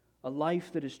a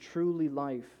life that is truly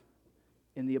life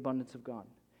in the abundance of God.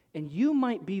 And you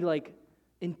might be like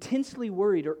intensely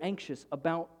worried or anxious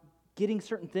about getting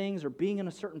certain things or being in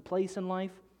a certain place in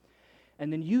life,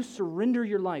 and then you surrender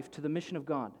your life to the mission of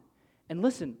God. And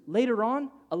listen, later on,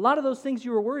 a lot of those things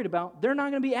you were worried about, they're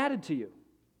not going to be added to you.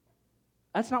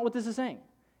 That's not what this is saying.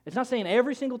 It's not saying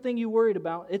every single thing you worried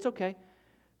about, it's okay.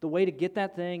 The way to get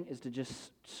that thing is to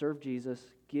just serve Jesus,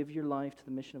 give your life to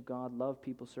the mission of God, love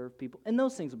people, serve people, and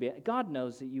those things will be, God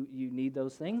knows that you need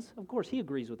those things. Of course, He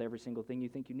agrees with every single thing you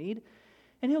think you need,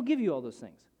 and He'll give you all those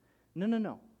things.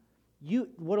 No.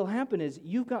 What'll happen is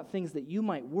you've got things that you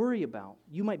might worry about,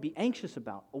 you might be anxious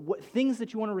about, things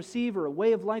that you want to receive or a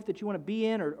way of life that you want to be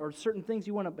in or certain things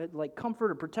you want to like comfort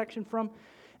or protection from.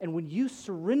 And when you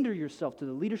surrender yourself to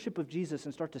the leadership of Jesus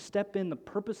and start to step in the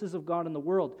purposes of God in the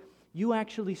world, you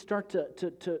actually start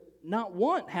to not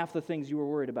want half the things you were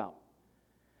worried about,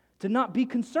 to not be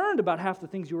concerned about half the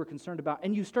things you were concerned about,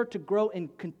 and you start to grow in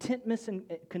contentness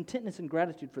and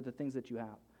gratitude for the things that you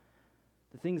have,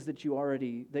 the things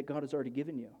that God has already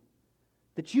given you,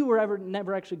 that you were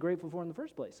never actually grateful for in the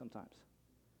first place sometimes.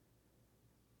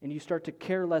 And you start to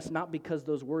care less, not because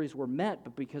those worries were met,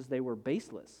 but because they were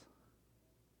baseless.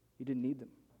 You didn't need them.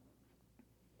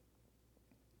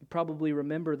 You probably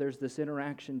remember there's this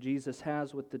interaction Jesus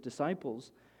has with the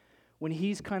disciples when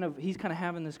he's kind of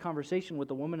having this conversation with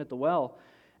the woman at the well,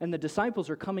 and the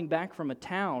disciples are coming back from a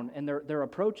town, and they're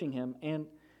approaching him, and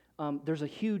there's a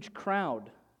huge crowd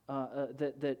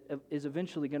that is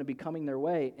eventually going to be coming their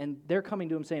way, and they're coming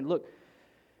to him saying, "Look,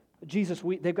 Jesus,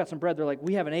 they've got some bread." They're like,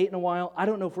 "We haven't ate in a while. I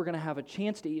don't know if we're going to have a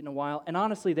chance to eat in a while." And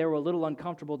honestly, they were a little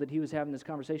uncomfortable that he was having this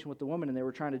conversation with the woman, and they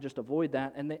were trying to just avoid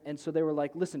that. And so they were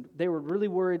like, listen, they were really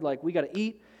worried, like, we got to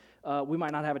eat. We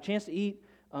might not have a chance to eat.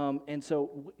 And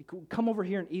so come over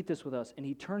here and eat this with us. And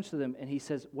he turns to them, and he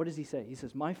says, what does he say? He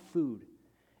says, "My food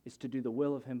is to do the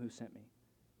will of him who sent me."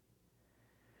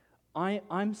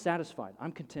 I'm satisfied.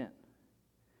 I'm content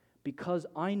because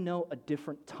I know a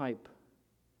different type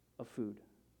of food.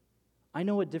 I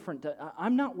know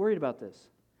I'm not worried about this.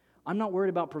 I'm not worried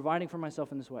about providing for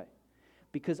myself in this way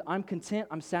because I'm content,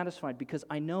 I'm satisfied because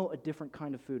I know a different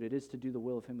kind of food. It is to do the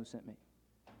will of him who sent me.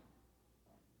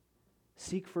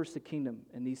 Seek first the kingdom,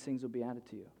 and these things will be added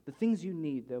to you. The things you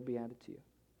need, they'll be added to you.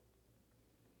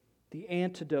 The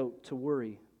antidote to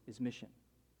worry is mission.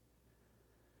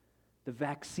 The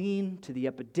vaccine to the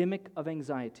epidemic of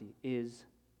anxiety is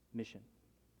mission.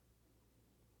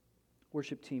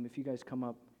 Worship team, if you guys come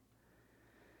up.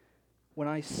 When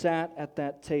I sat at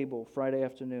that table Friday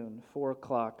afternoon, 4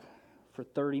 o'clock, for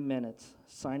 30 minutes,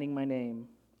 signing my name,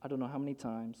 I don't know how many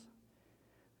times,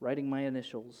 writing my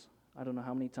initials, I don't know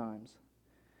how many times.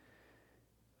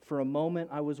 For a moment,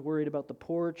 I was worried about the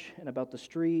porch and about the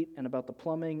street and about the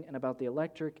plumbing and about the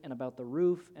electric and about the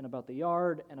roof and about the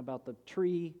yard and about the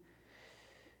tree.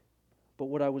 But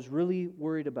what I was really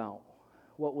worried about,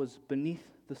 what was beneath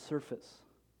the surface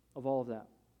of all of that,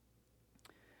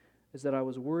 is that I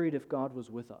was worried if God was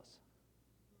with us.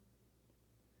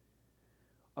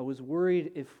 I was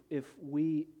worried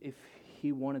if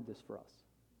He wanted this for us.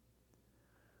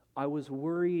 I was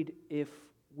worried if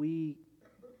we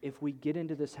get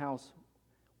into this house,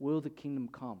 will the kingdom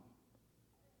come?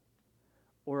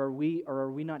 Or are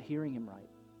we not hearing Him right?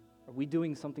 Are we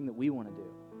doing something that we want to do?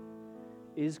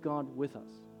 Is God with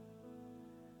us?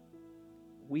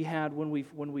 We had, when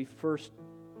we first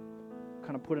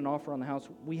kind of put an offer on the house,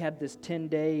 we had this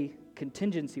 10-day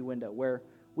contingency window where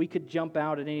we could jump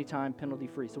out at any time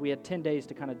penalty-free. So we had 10 days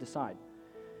to kind of decide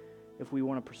if we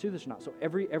want to pursue this or not. So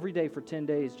every day for 10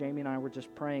 days, Jamie and I were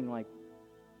just praying like,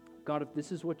 God, if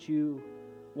this is what you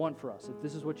want for us, if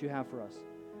this is what you have for us,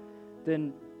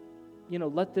 then,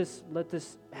 let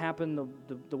this happen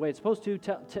the way it's supposed to,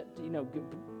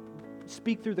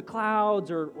 speak through the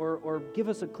clouds or give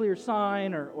us a clear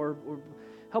sign or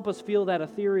help us feel that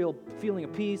ethereal feeling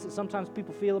of peace that sometimes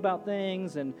people feel about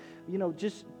things, and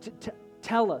just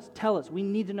tell us. We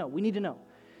need to know.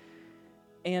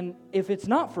 And if it's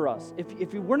not for us,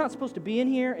 if we're not supposed to be in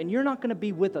here and you're not going to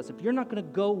be with us, if you're not going to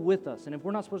go with us, and if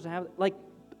we're not supposed to have, like,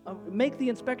 make the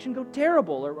inspection go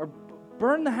terrible, or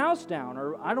burn the house down,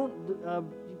 or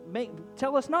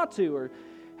tell us not to, or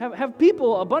have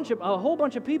people, a whole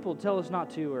bunch of people tell us not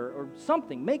to, or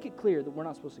something. Make it clear that we're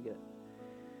not supposed to get it.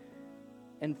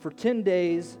 And for 10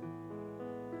 days,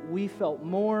 we felt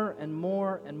more and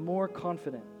more and more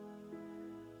confident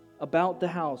about the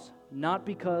house, not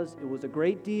because it was a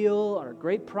great deal or a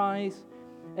great price,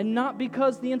 and not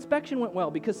because the inspection went well,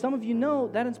 because some of you know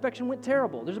that inspection went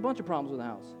terrible. There's a bunch of problems with the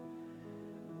house.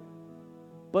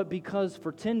 But because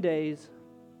for 10 days,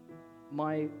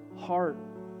 my heart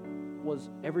was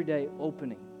every day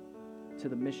opening to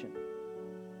the mission.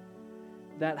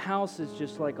 That house is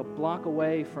just like a block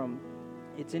away from,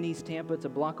 it's in East Tampa, it's a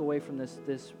block away from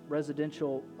this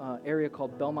residential area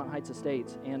called Belmont Heights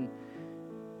Estates, and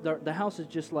the house is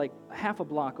just like half a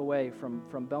block away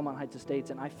from Belmont Heights Estates,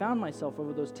 and I found myself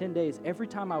over those 10 days, every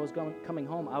time I was coming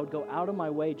home, I would go out of my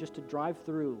way just to drive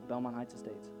through Belmont Heights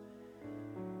Estates.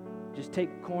 Just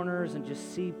take corners and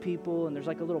just see people, and there's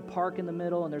like a little park in the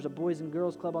middle, and there's a Boys and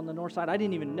Girls Club on the north side I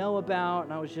didn't even know about,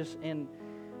 and I was just and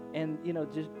you know,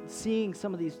 just seeing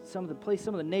some of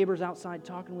the neighbors outside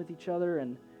talking with each other,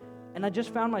 and I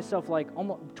just found myself like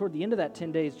almost toward the end of that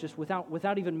 10 days, just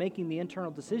without even making the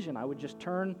internal decision, I would just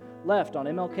turn left on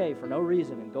MLK for no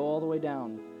reason and go all the way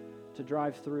down to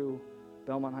drive through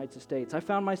Belmont Heights Estates. I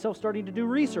found myself starting to do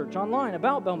research online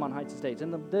about Belmont Heights Estates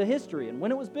and the history and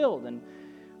when it was built and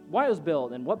why it was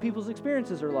built and what people's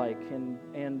experiences are like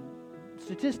and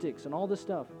statistics and all this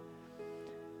stuff.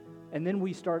 And then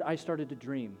I started to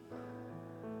dream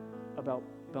about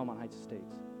Belmont Heights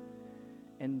Estates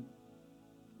and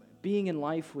being in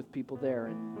life with people there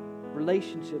and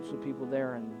relationships with people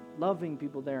there and loving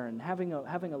people there and having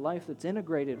a life that's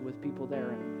integrated with people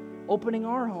there and opening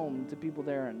our home to people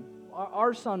there and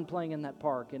our son playing in that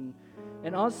park and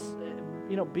us,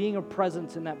 you know, being a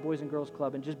presence in that Boys and Girls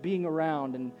Club and just being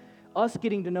around and us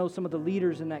getting to know some of the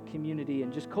leaders in that community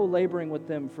and just co-laboring with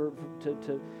them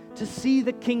to see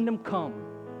the kingdom come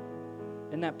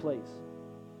in that place.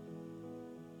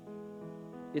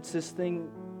 It's this thing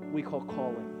we call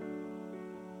calling.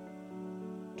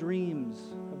 Dreams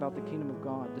about the kingdom of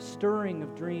God, the stirring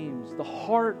of dreams, the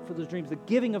heart for those dreams, the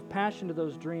giving of passion to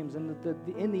those dreams, and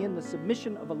in the end, the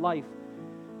submission of a life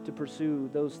to pursue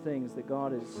those things that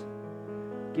God is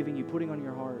giving you, putting on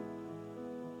your heart,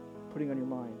 putting on your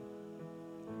mind.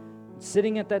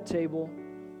 Sitting at that table,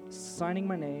 signing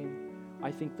my name,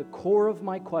 I think the core of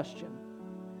my question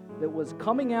that was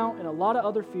coming out in a lot of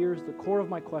other fears, the core of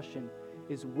my question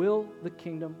is, will the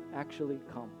kingdom actually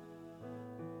come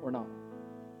or not?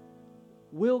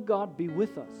 Will God be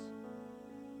with us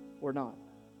or not?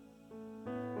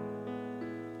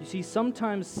 You see,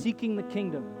 sometimes seeking the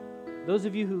kingdom, those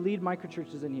of you who lead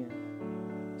microchurches in here,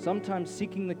 sometimes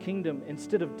seeking the kingdom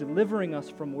instead of delivering us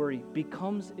from worry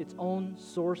becomes its own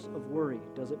source of worry,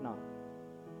 does it not?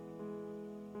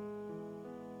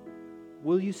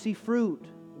 Will you see fruit?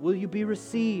 Will you be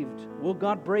received? Will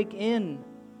God break in?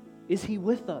 Is He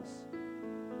with us?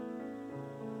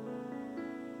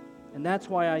 And that's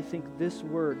why I think this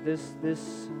word, this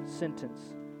sentence,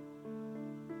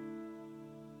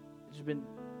 has been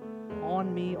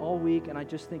on me all week, and I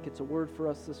just think it's a word for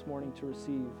us this morning to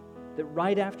receive. That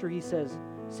right after He says,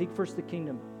 seek first the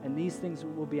kingdom, and these things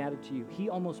will be added to you, He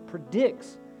almost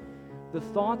predicts the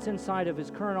thoughts inside of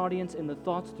His current audience and the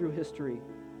thoughts through history.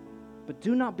 But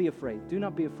do not be afraid. Do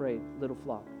not be afraid, little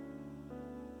flock.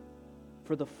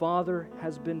 For the Father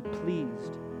has been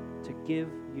pleased to give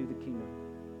you the kingdom.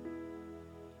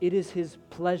 It is His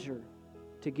pleasure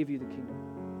to give you the kingdom.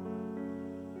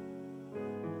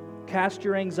 Cast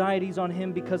your anxieties on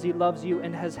Him because He loves you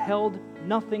and has held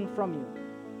nothing from you,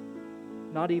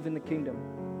 not even the kingdom.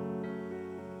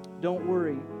 Don't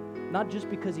worry, not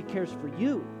just because He cares for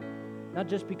you, not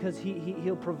just because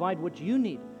He'll provide what you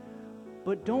need,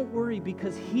 but don't worry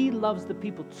because He loves the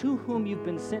people to whom you've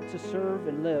been sent to serve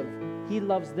and live. He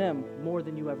loves them more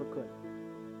than you ever could,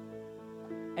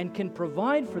 and can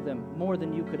provide for them more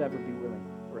than you could ever be willing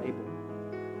or able.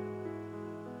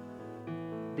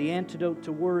 The antidote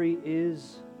to worry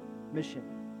is mission.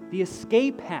 The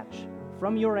escape hatch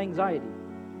from your anxiety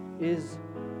is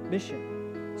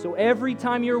mission. So every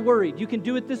time you're worried, you can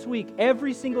do it this week,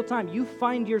 every single time you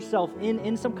find yourself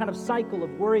in some kind of cycle of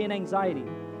worry and anxiety,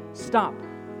 stop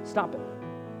it,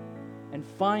 and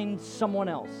find someone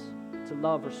else to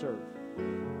love or serve.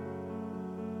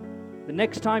 The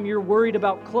next time you're worried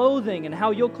about clothing and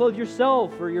how you'll clothe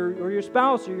yourself or your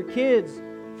spouse or your kids,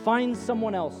 find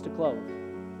someone else to clothe.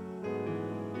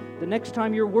 The next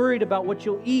time you're worried about what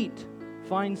you'll eat,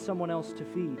 find someone else to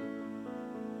feed.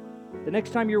 The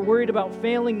next time you're worried about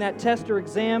failing that test or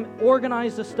exam,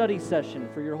 organize a study session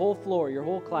for your whole floor, your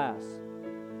whole class.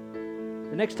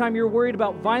 The next time you're worried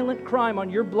about violent crime on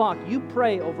your block, you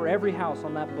pray over every house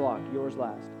on that block, yours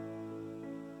last.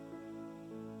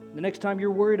 The next time you're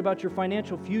worried about your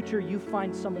financial future, you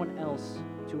find someone else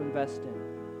to invest in.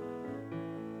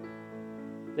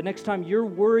 The next time you're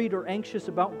worried or anxious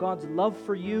about God's love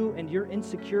for you and your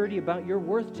insecurity about your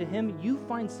worth to Him, you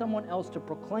find someone else to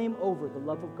proclaim over the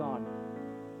love of God,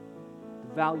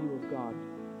 the value of God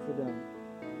for them.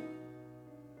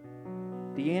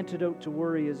 The antidote to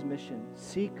worry is mission.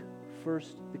 Seek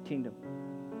first the kingdom,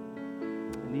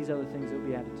 and these other things will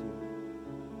be added to you.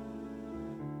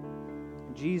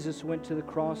 Jesus went to the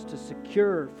cross to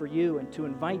secure for you and to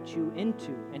invite you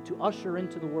into and to usher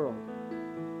into the world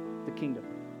the kingdom.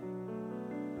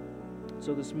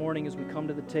 So this morning as we come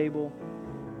to the table,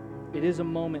 it is a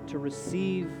moment to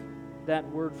receive that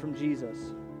word from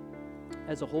Jesus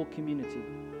as a whole community.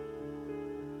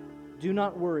 Do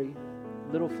not worry,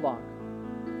 little flock,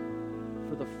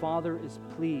 for the Father is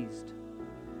pleased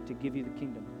to give you the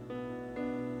kingdom.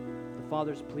 The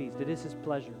Father is pleased. It is His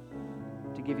pleasure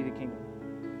to give you the kingdom.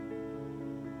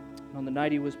 And on the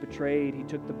night He was betrayed, He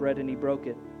took the bread and He broke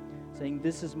it, saying,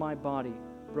 "This is my body,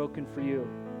 broken for you.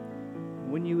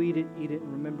 When you eat it in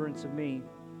remembrance of me."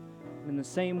 And in the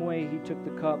same way, He took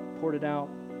the cup, poured it out,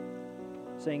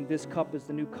 saying, "This cup is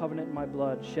the new covenant in my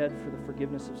blood, shed for the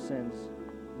forgiveness of sins.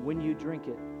 When you drink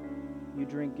it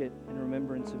in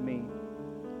remembrance of me."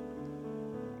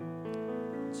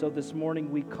 So this morning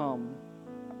we come.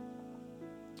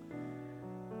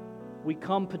 We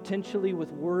come potentially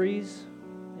with worries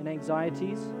and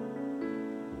anxieties,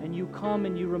 and you come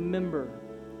and you remember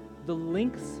the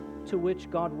lengths to which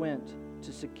God went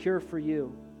to secure for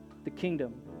you the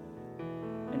kingdom,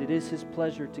 and it is His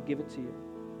pleasure to give it to you.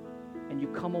 And you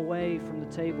come away from the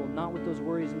table not with those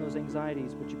worries and those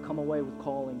anxieties, but you come away with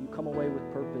calling, you come away with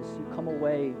purpose, you come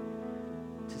away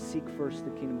to seek first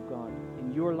the kingdom of God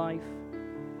in your life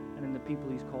and in the people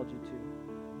He's called you to.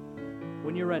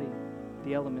 When you're ready,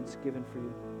 the element's given for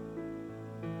you.